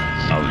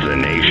of the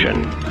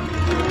nation.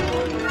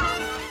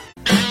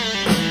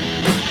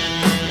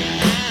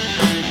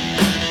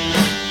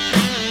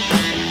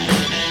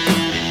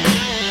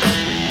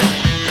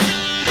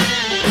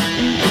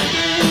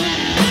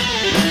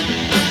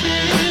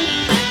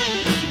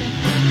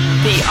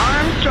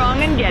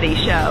 Getty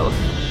Show.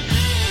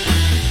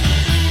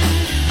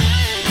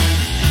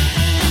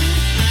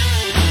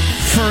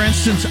 For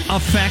instance,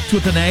 affect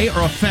with an A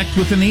or affect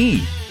with an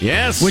E?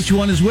 Yes. Which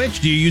one is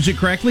which? Do you use it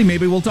correctly?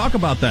 Maybe we'll talk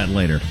about that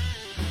later.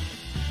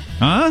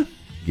 Huh?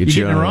 You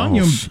getting it wrong?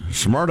 You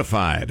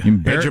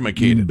smartified.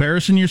 Educated.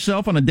 Embarrassing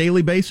yourself on a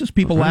daily basis?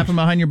 People laughing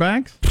behind your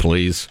backs?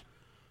 Please.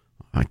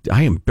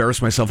 I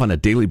embarrass myself on a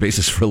daily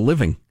basis for a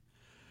living.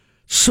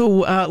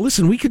 So,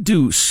 listen, we could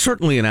do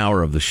certainly an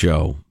hour of the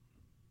show.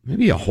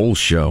 Maybe a whole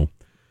show.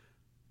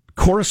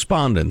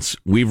 Correspondence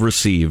we've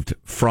received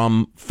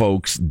from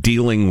folks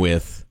dealing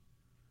with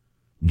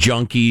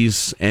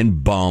junkies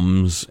and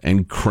bums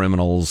and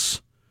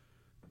criminals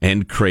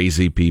and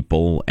crazy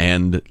people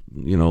and,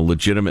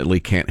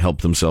 legitimately can't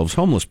help themselves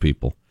homeless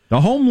people.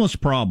 The homeless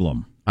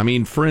problem. I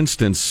mean, for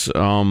instance,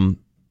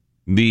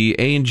 the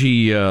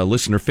A&G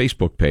listener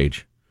Facebook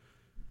page,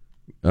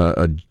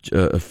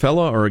 a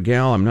fella or a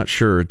gal, I'm not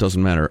sure, it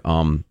doesn't matter,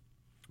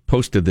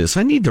 posted this.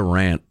 I need to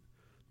rant.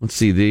 Let's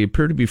see, they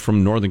appear to be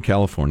from Northern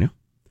California.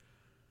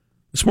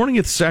 This morning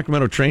at the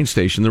Sacramento train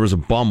station, there was a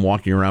bum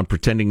walking around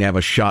pretending to have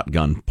a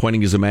shotgun,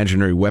 pointing his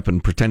imaginary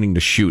weapon, pretending to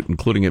shoot,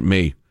 including at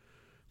me.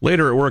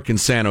 Later at work in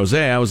San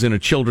Jose, I was in a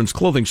children's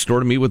clothing store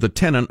to meet with a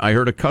tenant. I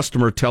heard a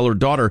customer tell her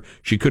daughter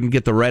she couldn't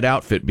get the red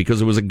outfit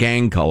because it was a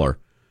gang color.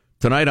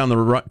 Tonight on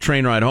the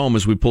train ride home,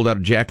 as we pulled out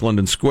of Jack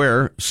London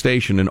Square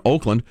station in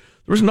Oakland,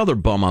 there was another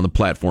bum on the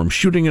platform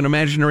shooting an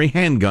imaginary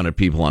handgun at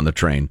people on the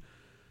train.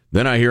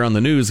 Then I hear on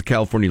the news the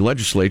California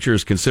legislature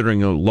is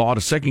considering a law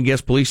to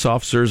second-guess police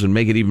officers and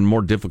make it even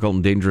more difficult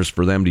and dangerous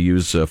for them to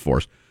use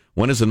force.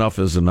 When is enough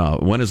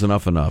enough? When is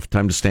enough enough?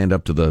 Time to stand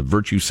up to the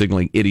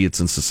virtue-signaling idiots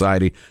in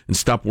society and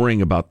stop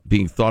worrying about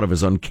being thought of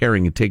as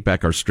uncaring and take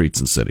back our streets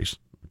and cities.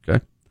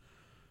 Okay?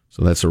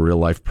 So that's a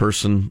real-life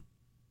person,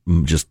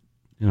 just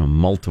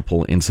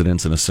multiple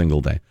incidents in a single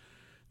day.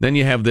 Then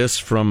you have this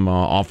from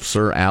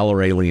Officer Al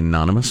O'Reilly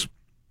Anonymous.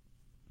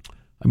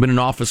 I've been an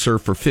officer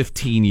for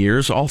 15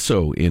 years,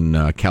 also in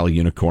Cali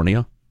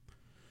Unicornia.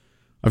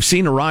 I've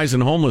seen a rise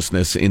in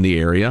homelessness in the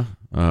area,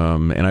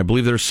 and I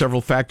believe there are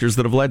several factors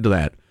that have led to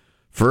that.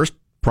 First,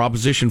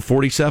 Proposition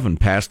 47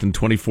 passed in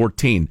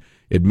 2014.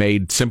 It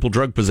made simple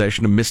drug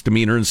possession a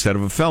misdemeanor instead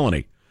of a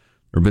felony.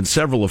 There have been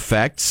several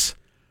effects.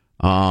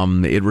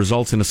 It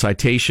results in a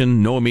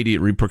citation, no immediate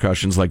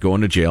repercussions like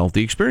going to jail.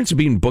 The experience of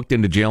being booked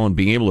into jail and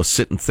being able to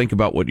sit and think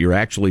about what you're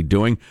actually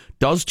doing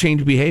does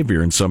change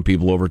behavior in some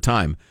people over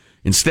time.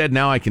 Instead,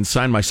 now I can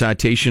sign my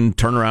citation,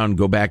 turn around, and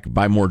go back,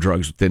 buy more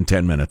drugs within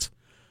 10 minutes.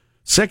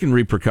 Second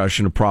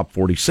repercussion of Prop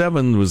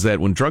 47 was that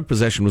when drug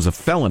possession was a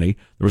felony,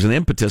 there was an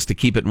impetus to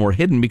keep it more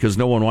hidden because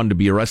no one wanted to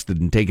be arrested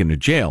and taken to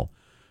jail.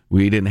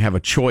 We didn't have a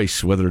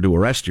choice whether to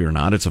arrest you or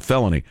not. It's a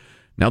felony.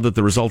 Now that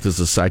the result is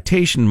a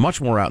citation,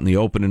 much more out in the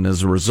open, and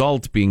as a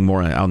result, being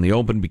more out in the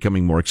open,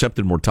 becoming more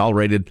accepted, more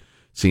tolerated,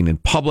 seen in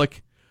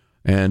public.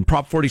 And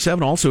Prop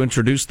 47 also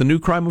introduced the new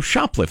crime of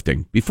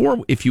shoplifting.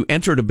 Before, if you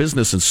entered a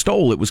business and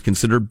stole, it was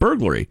considered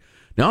burglary.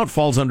 Now it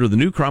falls under the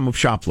new crime of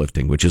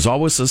shoplifting, which is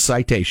always a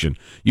citation.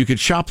 You could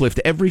shoplift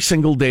every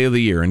single day of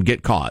the year and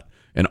get caught,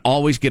 and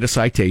always get a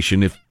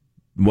citation if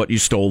what you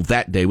stole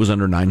that day was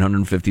under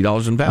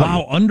 $950 in value.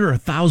 Wow, under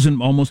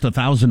 $1,000, almost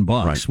 $1,000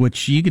 bucks, right.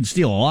 Which you could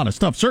steal a lot of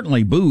stuff.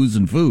 Certainly booze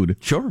and food.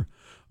 Sure.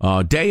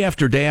 Day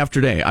after day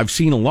after day. I've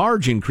seen a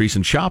large increase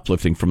in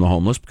shoplifting from the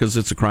homeless because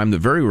it's a crime that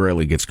very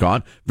rarely gets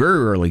caught,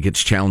 very rarely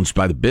gets challenged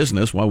by the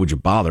business. Why would you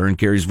bother? And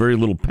carries very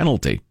little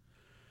penalty.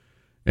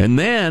 And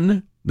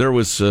then there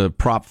was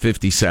Prop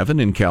 57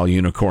 in Cal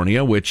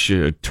Unicornia, which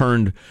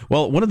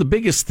one of the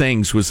biggest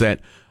things was that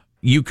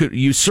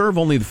you serve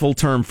only the full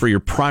term for your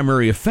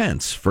primary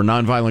offense for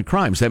nonviolent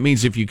crimes. That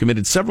means if you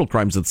committed several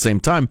crimes at the same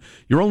time,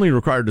 you're only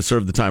required to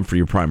serve the time for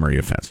your primary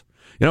offense.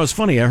 You know, it's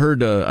funny. I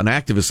heard an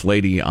activist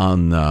lady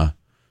on,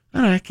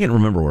 I can't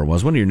remember where it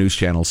was, one of your news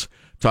channels,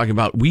 talking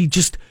about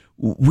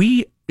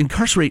we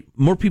incarcerate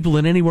more people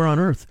than anywhere on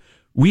earth.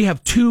 We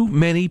have too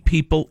many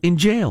people in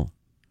jail.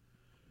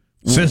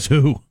 Says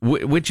who?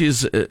 Which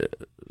is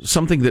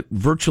something that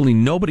virtually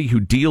nobody who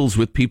deals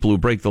with people who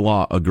break the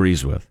law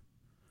agrees with.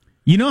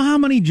 You know how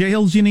many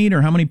jails you need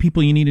or how many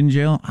people you need in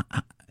jail?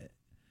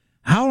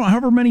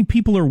 However many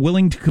people are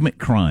willing to commit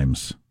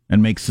crimes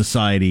and make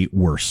society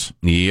worse.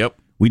 Yep.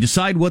 We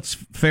decide what's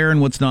fair and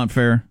what's not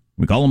fair.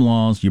 We call them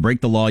laws. You break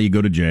the law, you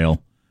go to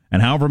jail.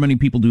 And however many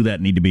people do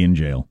that need to be in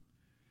jail.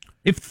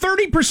 If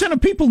 30%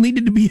 of people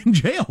needed to be in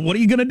jail, what are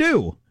you going to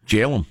do?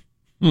 Jail them.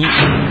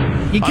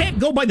 You can't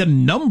go by the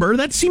number.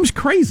 That seems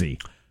crazy.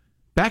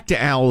 Back to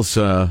Al's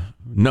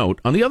note.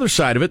 On the other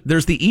side of it,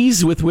 there's the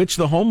ease with which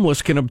the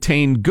homeless can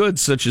obtain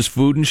goods such as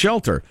food and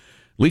shelter.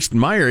 At least in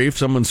my area, if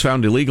someone's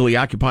found illegally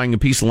occupying a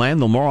piece of land,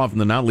 they'll more often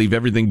than not leave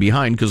everything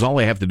behind because all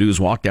they have to do is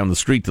walk down the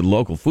street to the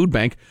local food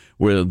bank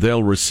where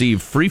they'll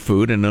receive free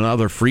food and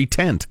another free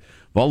tent.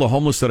 Of all the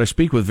homeless that I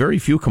speak with, very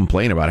few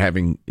complain about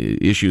having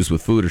issues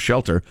with food or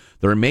shelter.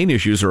 Their main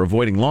issues are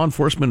avoiding law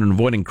enforcement and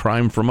avoiding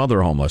crime from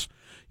other homeless.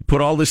 You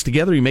put all this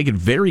together, you make it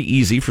very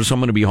easy for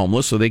someone to be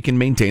homeless so they can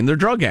maintain their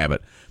drug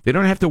habit. They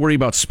don't have to worry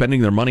about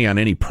spending their money on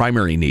any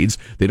primary needs.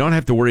 They don't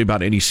have to worry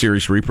about any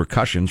serious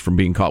repercussions from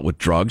being caught with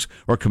drugs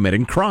or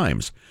committing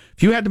crimes.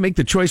 If you had to make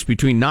the choice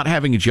between not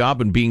having a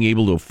job and being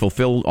able to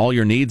fulfill all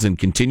your needs and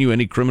continue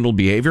any criminal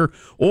behavior,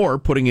 or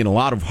putting in a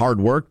lot of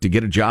hard work to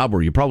get a job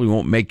where you probably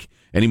won't make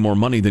any more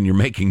money than you're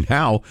making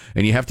now,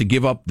 and you have to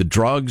give up the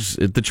drugs,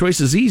 the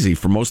choice is easy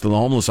for most of the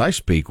homeless I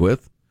speak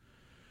with.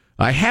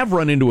 I have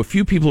run into a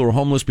few people who are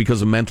homeless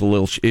because of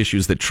mental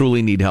issues that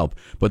truly need help,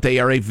 but they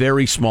are a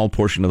very small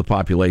portion of the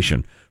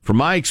population. From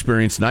my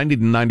experience, 90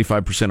 to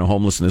 95% of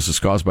homelessness is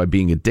caused by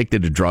being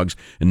addicted to drugs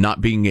and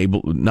not being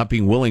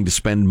willing to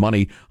spend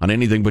money on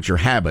anything but your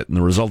habit and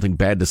the resulting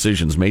bad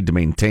decisions made to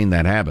maintain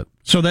that habit.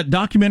 So that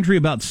documentary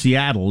about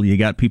Seattle, you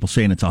got people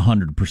saying it's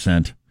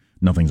 100%.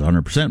 Nothing's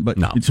 100%, but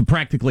it's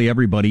practically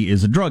everybody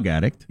is a drug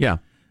addict. Yeah.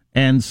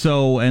 And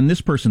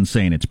this person's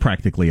saying it's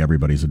practically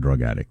everybody's a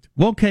drug addict.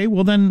 Well, okay,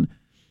 well then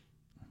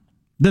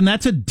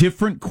that's a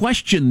different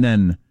question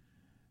then.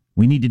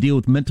 We need to deal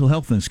with mental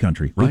health in this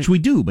country, which we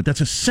do, but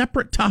that's a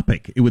separate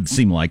topic, it would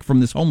seem like, from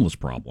this homeless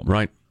problem.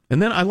 Right.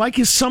 And then I like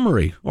his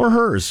summary, or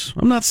hers.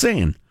 I'm not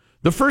saying.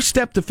 The first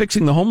step to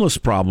fixing the homeless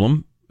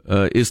problem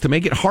is to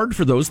make it hard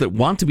for those that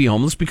want to be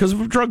homeless because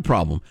of a drug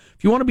problem.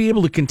 If you want to be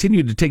able to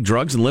continue to take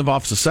drugs and live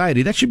off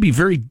society, that should be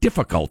very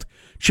difficult.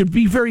 It should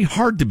be very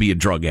hard to be a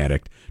drug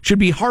addict. It should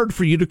be hard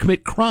for you to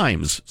commit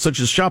crimes, such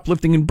as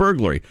shoplifting and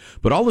burglary.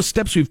 But all the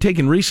steps we've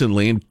taken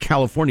recently in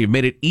California have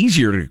made it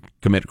easier to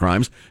commit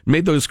crimes,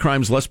 made those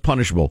crimes less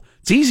punishable.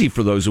 It's easy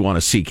for those who want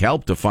to seek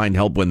help to find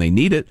help when they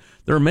need it.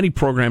 There are many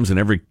programs in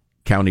every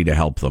county to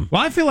help them.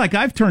 Well, I feel like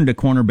I've turned a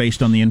corner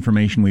based on the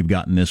information we've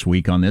gotten this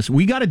week on this.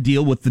 We got to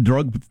deal with the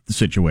drug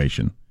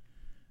situation.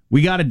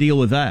 We got to deal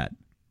with that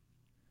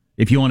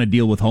if you want to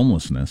deal with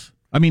homelessness.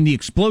 I mean, the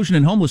explosion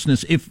in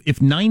homelessness,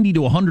 if 90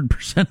 to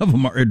 100% of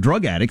them are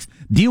drug addicts,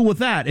 deal with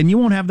that, and you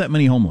won't have that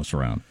many homeless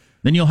around.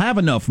 Then you'll have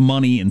enough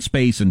money and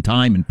space and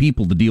time and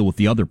people to deal with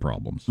the other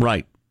problems.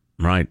 Right.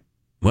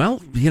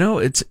 Well,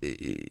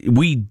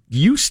 we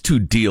used to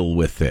deal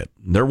with it.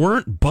 There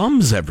weren't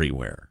bums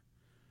everywhere.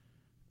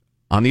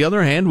 On the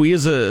other hand, we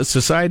as a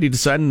society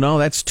decided, no,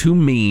 that's too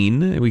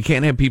mean. We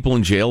can't have people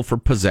in jail for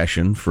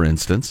possession, for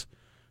instance.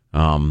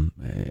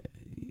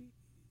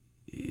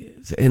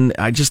 And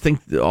I just think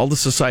all the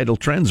societal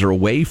trends are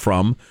away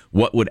from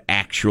what would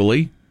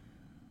actually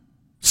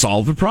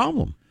solve the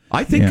problem.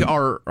 I think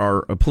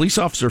our police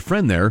officer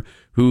friend there,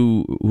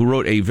 who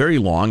wrote a very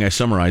long, I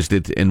summarized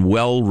it, and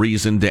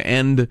well-reasoned to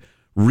end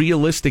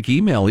realistic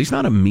email. He's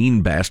not a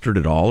mean bastard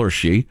at all, or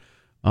she.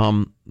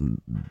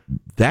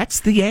 That's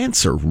the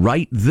answer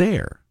right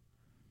there.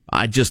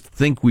 I just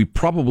think we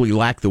probably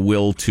lack the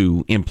will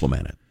to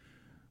implement it.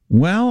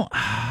 Well,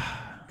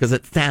 because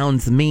it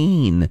sounds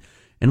mean.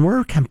 And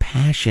we're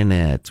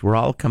compassionate. We're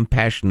all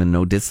compassion and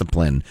no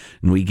discipline.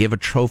 And we give a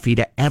trophy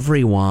to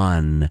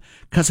everyone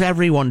because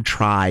everyone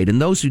tried. And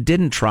those who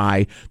didn't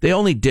try, they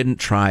only didn't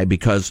try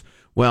because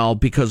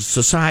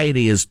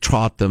society has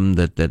taught them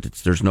that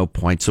there's no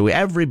point. So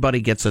everybody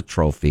gets a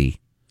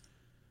trophy.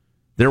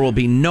 There will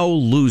be no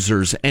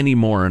losers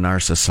anymore in our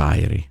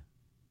society.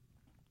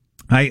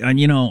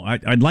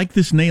 I'd like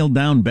this nailed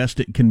down best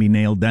it can be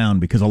nailed down,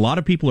 because a lot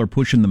of people are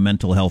pushing the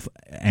mental health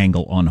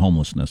angle on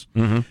homelessness.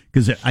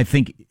 Because I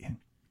think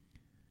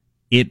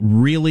it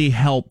really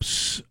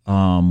helps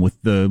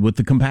with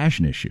the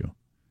compassion issue.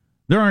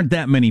 There aren't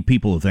that many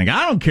people who think,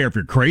 I don't care if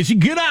you're crazy,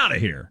 get out of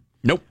here.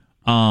 Nope.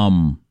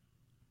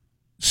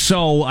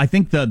 So I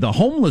think the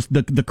homeless,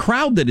 the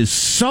crowd that is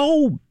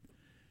so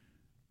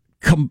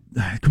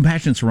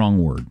compassionate's the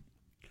wrong word.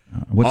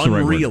 What's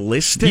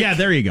unrealistic? The right word? Yeah,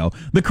 there you go.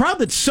 The crowd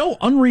that's so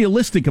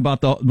unrealistic about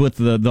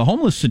the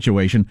homeless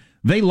situation,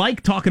 they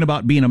like talking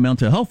about being a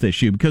mental health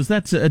issue because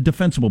that's a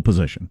defensible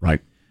position. Right.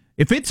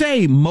 If it's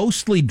a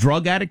mostly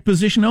drug addict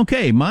position,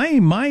 okay,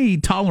 my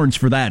tolerance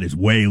for that is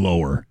way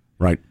lower.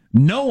 Right.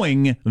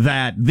 Knowing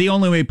that the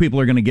only way people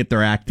are going to get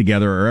their act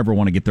together or ever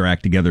want to get their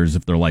act together is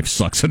if their life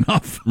sucks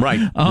enough.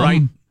 Right.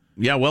 Right.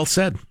 Yeah, well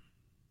said.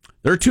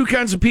 There are two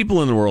kinds of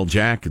people in the world,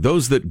 Jack.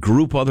 Those that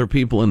group other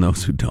people and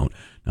those who don't.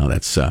 No,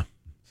 that's a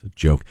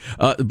joke.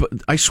 But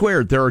I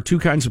swear, there are two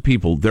kinds of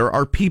people. There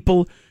are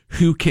people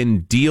who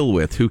can deal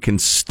with, who can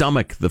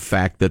stomach the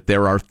fact that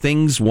there are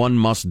things one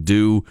must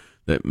do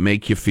that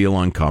make you feel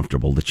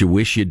uncomfortable, that you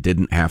wish you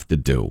didn't have to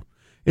do.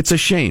 It's a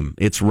shame.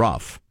 It's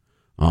rough.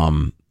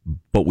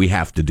 But we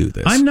have to do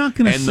this. I'm not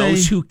going to say... And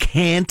those who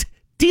can't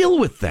deal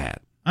with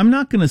that. I'm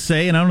not going to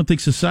say, and I don't think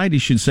society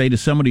should say to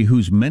somebody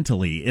who's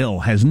mentally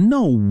ill, has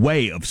no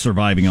way of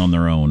surviving on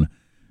their own,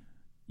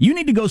 you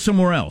need to go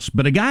somewhere else.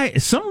 But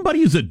somebody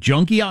who's a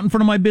junkie out in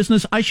front of my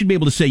business, I should be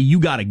able to say, you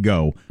got to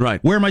go.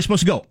 Right. Where am I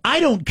supposed to go? I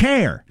don't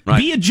care. Right.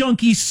 Be a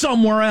junkie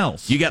somewhere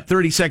else. You got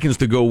 30 seconds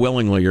to go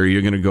willingly, or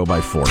you're going to go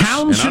by force.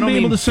 Towns should be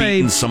able to say...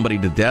 beating somebody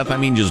to death. I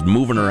mean just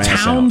moving her ass out.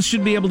 Towns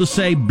should be able to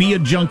say, be a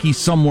junkie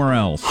somewhere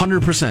else.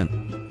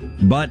 100%.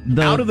 But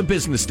out of the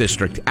business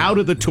district, out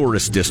of the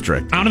tourist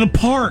district, out of the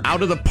park,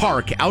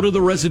 out of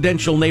the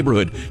residential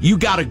neighborhood. You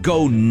got to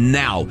go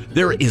now.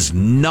 There is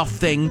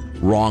nothing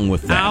wrong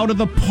with that. Out of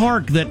the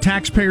park that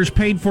taxpayers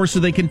paid for so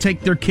they can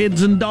take their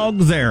kids and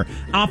dogs there.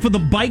 Off of the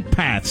bike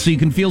path so you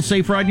can feel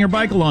safe riding your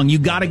bike along. You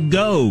got to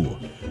go.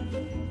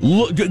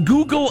 Look,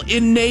 Google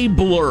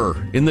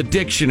enabler in the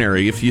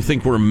dictionary if you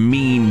think we're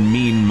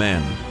mean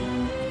men.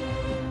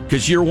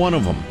 Because you're one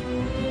of them.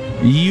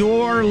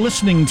 You're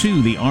listening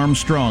to the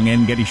Armstrong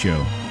and Getty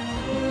Show.